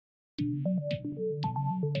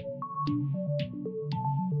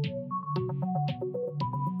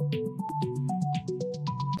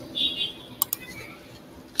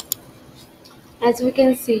As we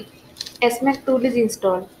can see, SMAC tool is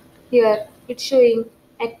installed. Here it's showing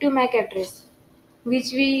active MAC address,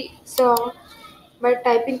 which we saw by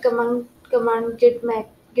typing command get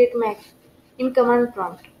MAC in command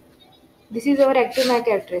prompt. This is our active MAC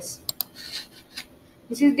address.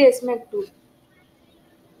 This is the SMAC tool.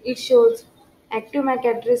 It shows active MAC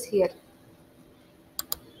address here.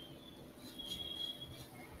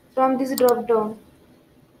 From this drop down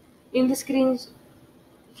in the screen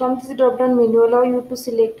from this drop down menu allow you to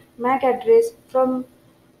select MAC address from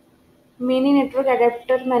many network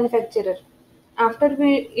adapter manufacturer. After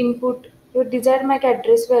we input your desired MAC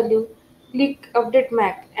address value, click Update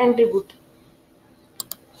MAC and reboot.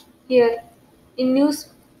 Here, in new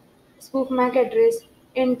spoof MAC address,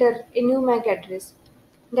 enter a new MAC address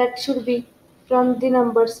that should be from the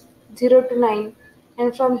numbers 0 to 9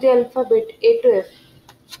 and from the alphabet A to F.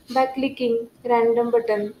 By clicking Random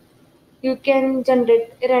button, you can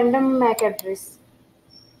generate a random MAC address.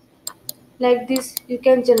 Like this, you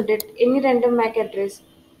can generate any random MAC address.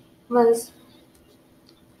 Once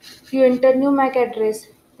you enter new MAC address,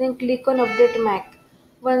 then click on Update MAC.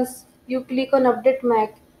 Once you click on Update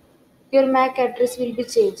MAC, your MAC address will be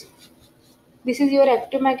changed. This is your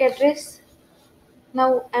active MAC address.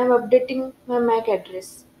 Now I am updating my MAC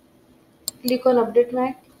address. Click on Update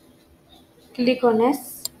MAC. Click on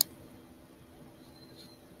Yes.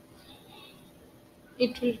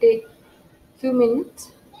 It will take few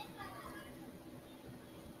minutes.